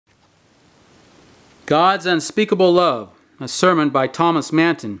God's Unspeakable Love, a sermon by Thomas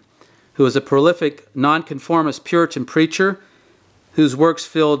Manton, who was a prolific Non-Conformist Puritan preacher whose works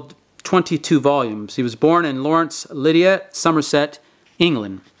filled 22 volumes. He was born in Lawrence, Lydia, Somerset,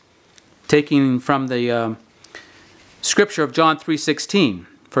 England, taking from the scripture of John 3:16.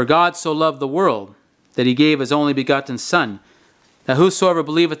 For God so loved the world that he gave his only begotten Son, that whosoever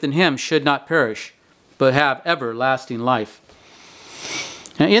believeth in him should not perish, but have everlasting life.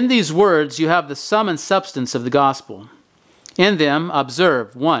 Now, in these words you have the sum and substance of the gospel. In them,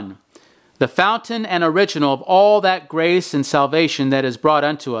 observe, 1, the fountain and original of all that grace and salvation that is brought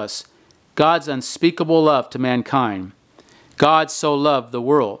unto us, God's unspeakable love to mankind. God so loved the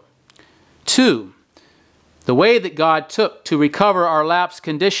world. 2, the way that God took to recover our lapsed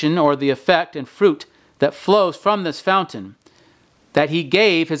condition, or the effect and fruit that flows from this fountain, that he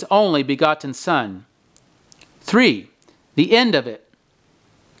gave his only begotten Son. 3, the end of it,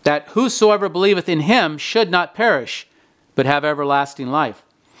 that whosoever believeth in him should not perish, but have everlasting life.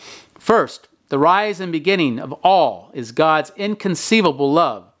 First, the rise and beginning of all is God's inconceivable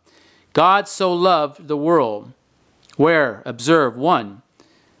love. God so loved the world, where, observe, 1,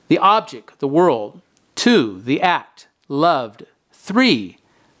 the object, the world; 2, the act, loved; 3,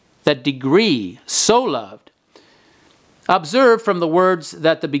 the degree, so loved. Observe from the words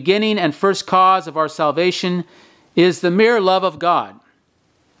that the beginning and first cause of our salvation is the mere love of God.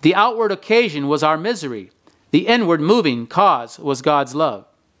 The outward occasion was our misery. The inward moving cause was God's love.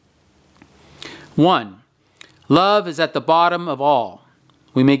 1, love is at the bottom of all.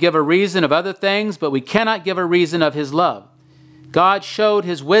 We may give a reason of other things, but we cannot give a reason of his love. God showed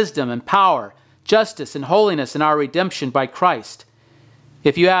his wisdom and power, justice and holiness in our redemption by Christ.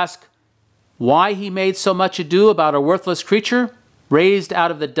 If you ask why he made so much ado about a worthless creature, raised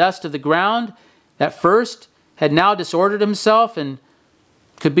out of the dust of the ground, that first had now disordered himself and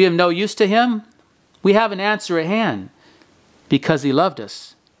could be of no use to him, we have an answer at hand: because he loved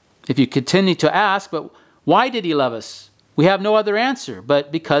us. If you continue to ask, but why did he love us? We have no other answer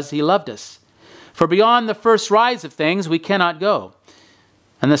but because he loved us. For beyond the first rise of things we cannot go.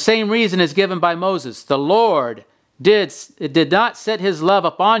 And the same reason is given by Moses. The Lord did not set his love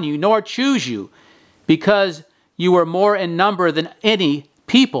upon you, nor choose you, because you were more in number than any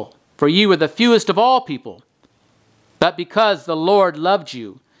people, for you were the fewest of all people, but because the Lord loved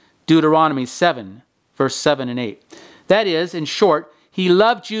you. Deuteronomy 7, verse 7 and 8. That is, in short, he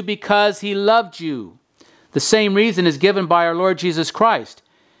loved you because he loved you. The same reason is given by our Lord Jesus Christ.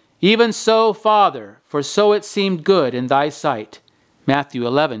 Even so, Father, for so it seemed good in thy sight. Matthew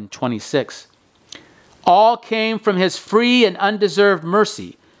 11:26. All came from his free and undeserved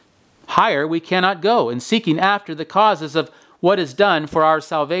mercy. Higher we cannot go in seeking after the causes of what is done for our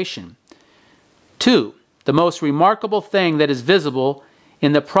salvation. 2, the most remarkable thing that is visible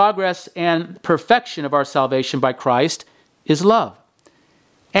in the progress and perfection of our salvation by Christ is love.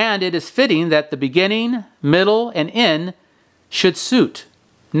 And it is fitting that the beginning, middle, and end should suit.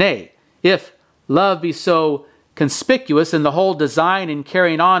 Nay, if love be so conspicuous in the whole design and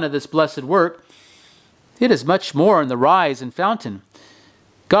carrying on of this blessed work, it is much more in the rise and fountain.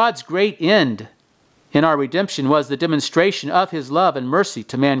 God's great end in our redemption was the demonstration of his love and mercy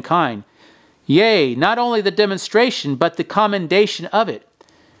to mankind. Yea, not only the demonstration, but the commendation of it.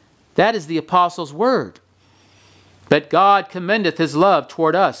 That is the apostle's word. But God commendeth his love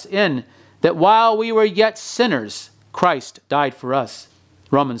toward us, in that while we were yet sinners, Christ died for us.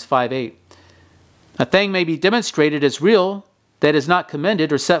 Romans 5:8. A thing may be demonstrated as real that is not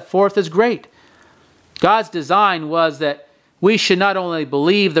commended or set forth as great. God's design was that we should not only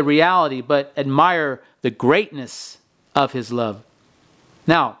believe the reality, but admire the greatness of his love.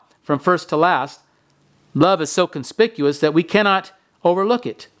 Now, from first to last, love is so conspicuous that we cannot overlook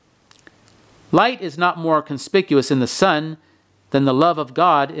it. Light is not more conspicuous in the sun than the love of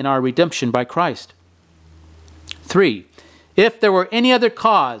God in our redemption by Christ. 3, if there were any other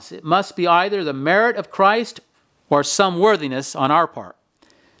cause, it must be either the merit of Christ or some worthiness on our part.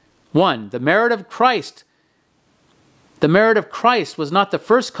 1, the merit of Christ. The merit of Christ was not the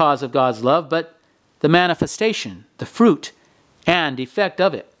first cause of God's love, but the manifestation, the fruit, and effect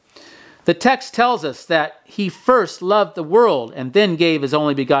of it. The text tells us that he first loved the world and then gave his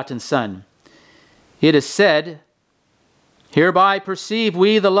only begotten Son. It is said, hereby perceive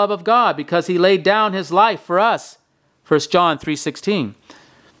we the love of God, because he laid down his life for us. 1 John 3:16.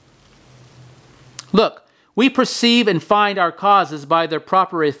 Look, we perceive and find our causes by their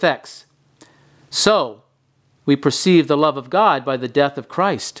proper effects. So, we perceive the love of God by the death of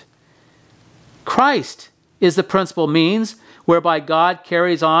Christ. Christ is the principal means whereby God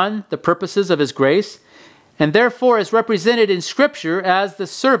carries on the purposes of his grace, and therefore is represented in Scripture as the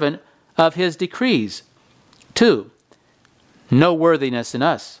servant of his decrees. 2. No worthiness in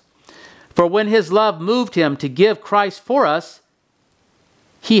us. For when his love moved him to give Christ for us,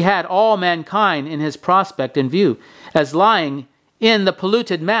 he had all mankind in his prospect in view, as lying in the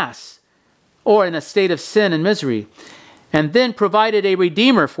polluted mass, or in a state of sin and misery, and then provided a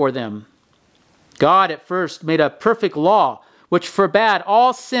Redeemer for them. God at first made a perfect law, which forbade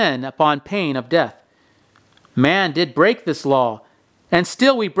all sin upon pain of death. Man did break this law, and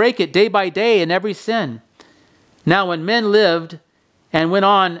still we break it day by day in every sin. Now when men lived and went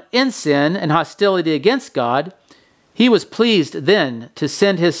on in sin and hostility against God, he was pleased then to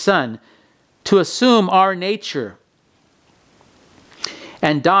send his Son to assume our nature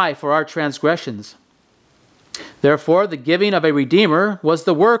and die for our transgressions. Therefore, the giving of a Redeemer was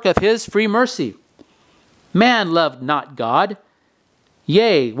the work of his free mercy. Man loved not God,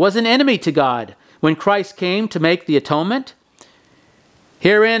 yea, was an enemy to God, when Christ came to make the atonement.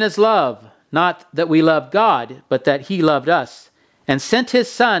 Herein is love, not that we loved God, but that he loved us, and sent his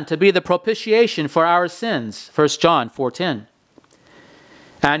Son to be the propitiation for our sins. 1 John 4:10.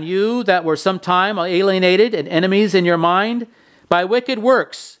 And you that were sometime alienated and enemies in your mind, by wicked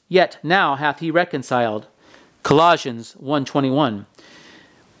works, yet now hath he reconciled. Colossians 1:21.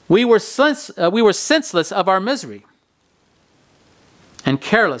 We were senseless of our misery, and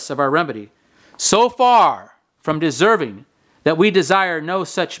careless of our remedy, so far from deserving that we desire no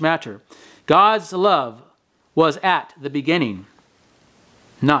such matter. God's love was at the beginning,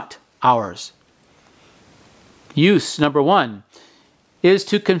 not ours. Use number 1 is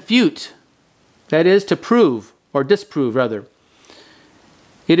to confute, that is to prove, or disprove rather.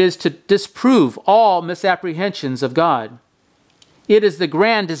 It is to disprove all misapprehensions of God. It is the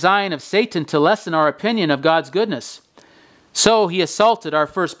grand design of Satan to lessen our opinion of God's goodness. So he assaulted our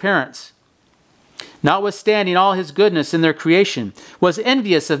first parents. Notwithstanding all his goodness in their creation, was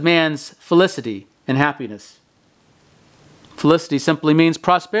envious of man's felicity and happiness. Felicity simply means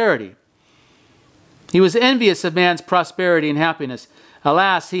prosperity. He was envious of man's prosperity and happiness.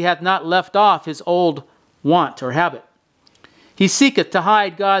 Alas, he hath not left off his old want or habit. He seeketh to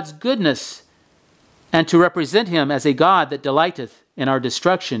hide God's goodness and to represent him as a God that delighteth in our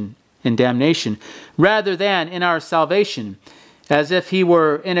destruction and damnation, rather than in our salvation, as if he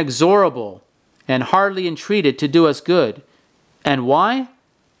were inexorable and hardly entreated to do us good. And why?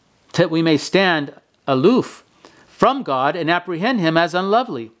 That we may stand aloof from God and apprehend him as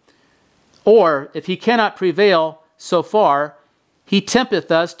unlovely. Or, if he cannot prevail so far, he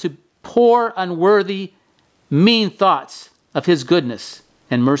tempteth us to poor, unworthy, mean thoughts of his goodness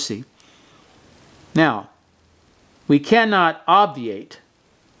and mercy. Now, we cannot obviate,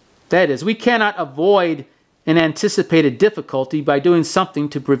 that is, we cannot avoid an anticipated difficulty by doing something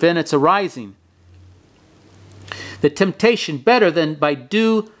to prevent its arising. The temptation better than by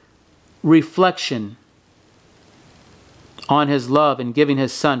due reflection on his love in giving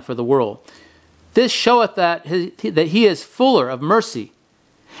his Son for the world. This showeth that he is fuller of mercy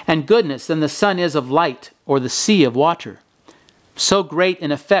and goodness than the sun is of light or the sea of water. So great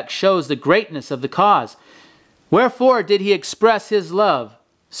an effect shows the greatness of the cause. Wherefore did he express his love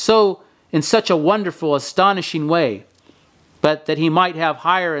so in such a wonderful, astonishing way, but that he might have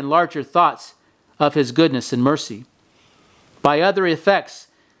higher and larger thoughts of his goodness and mercy. By other effects,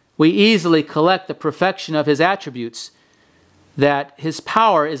 we easily collect the perfection of his attributes, that his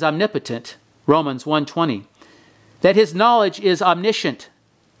power is omnipotent, Romans 1:20, that his knowledge is omniscient,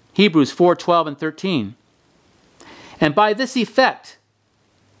 Hebrews 4:12 and 13. And by this effect,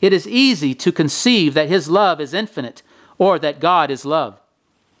 it is easy to conceive that his love is infinite, or that God is love.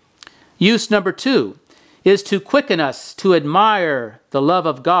 Use number 2 is to quicken us to admire the love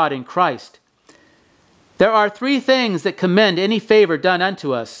of God in Christ. There are 3 things that commend any favor done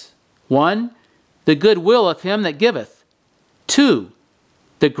unto us. 1, the good will of him that giveth. 2,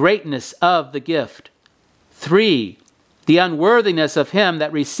 the greatness of the gift. 3, the unworthiness of him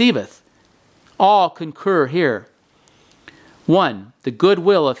that receiveth. All concur here. 1, the good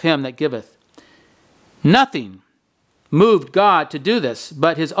will of him that giveth. Nothing moved God to do this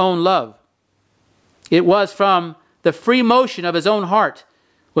but his own love. It was from the free motion of his own heart,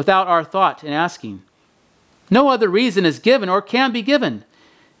 without our thought and asking. No other reason is given or can be given.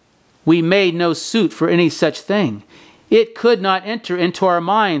 We made no suit for any such thing. It could not enter into our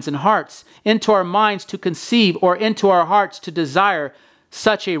minds and hearts, into our minds to conceive, or into our hearts to desire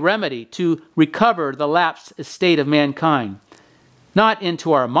such a remedy to recover the lapsed estate of mankind. Not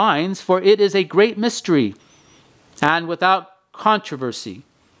into our minds, for it is a great mystery, and without controversy.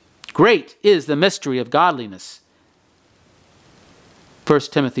 Great is the mystery of godliness.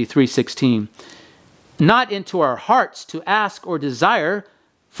 1 Timothy 3:16. Not into our hearts to ask or desire,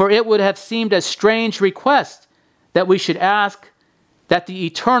 For it would have seemed a strange request that we should ask that the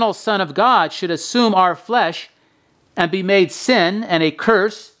eternal Son of God should assume our flesh and be made sin and a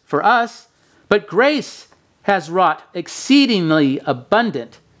curse for us. But grace has wrought exceedingly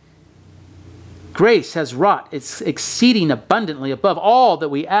abundant. Grace has wrought its exceeding abundantly above all that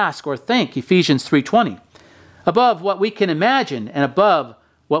we ask or think, Ephesians 3:20, above what we can imagine and above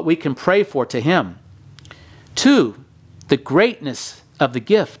what we can pray for to him. 2, the greatness of the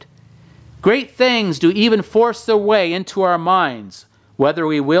gift. Great things do even force their way into our minds, whether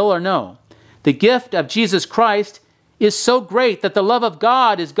we will or no. The gift of Jesus Christ is so great that the love of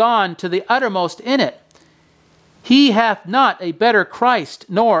God is gone to the uttermost in it. He hath not a better Christ,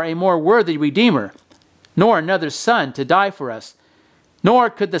 nor a more worthy Redeemer, nor another Son to die for us.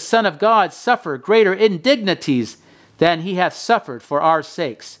 Nor could the Son of God suffer greater indignities than he hath suffered for our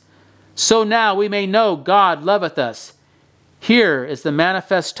sakes. So now we may know God loveth us. Here is the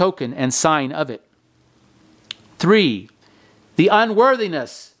manifest token and sign of it. 3, the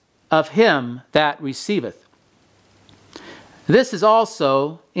unworthiness of him that receiveth. This is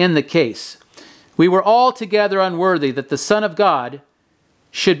also in the case. We were altogether unworthy that the Son of God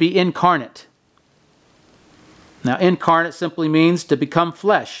should be incarnate. Now, incarnate simply means to become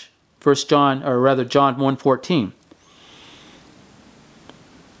flesh. John 1:14.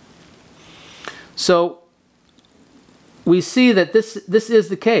 So we see that this is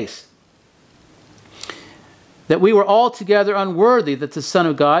the case. That we were altogether unworthy that the Son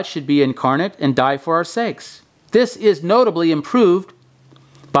of God should be incarnate and die for our sakes. This is notably improved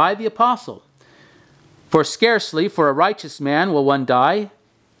by the apostle. For scarcely for a righteous man will one die,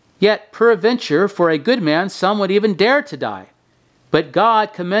 yet peradventure for a good man some would even dare to die. But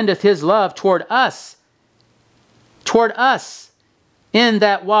God commendeth his love toward us, in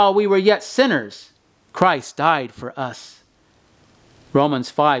that while we were yet sinners, Christ died for us. Romans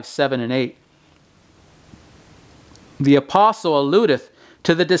 5:7-8. The apostle alludeth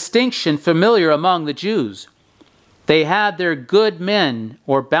to the distinction familiar among the Jews. They had their good men,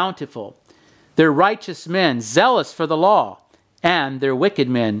 or bountiful, their righteous men, zealous for the law, and their wicked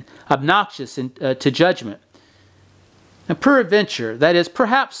men, obnoxious to judgment. And peradventure, that is,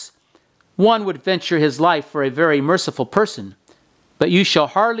 perhaps one would venture his life for a very merciful person, but you shall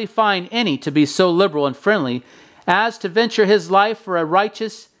hardly find any to be so liberal and friendly as to venture his life for a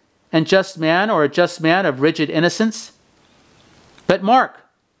righteous and just man, or a just man of rigid innocence. But mark,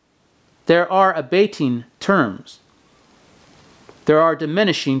 there are abating terms. There are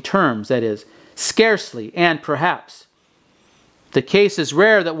diminishing terms, that is, scarcely and perhaps. The case is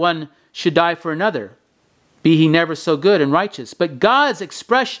rare that one should die for another, be he never so good and righteous. But God's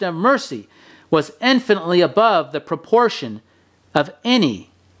expression of mercy was infinitely above the proportion of any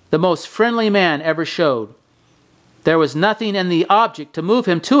the most friendly man ever showed. There was nothing in the object to move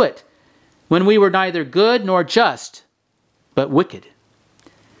him to it, when we were neither good nor just, but wicked,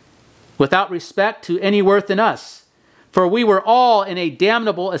 without respect to any worth in us. For we were all in a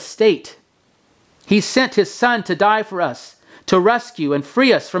damnable estate. He sent his Son to die for us, to rescue and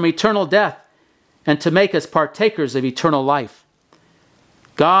free us from eternal death, and to make us partakers of eternal life.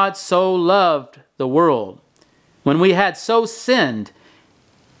 God so loved the world, when we had so sinned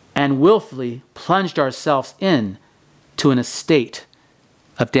and willfully plunged ourselves in to an estate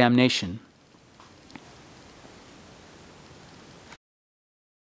of damnation.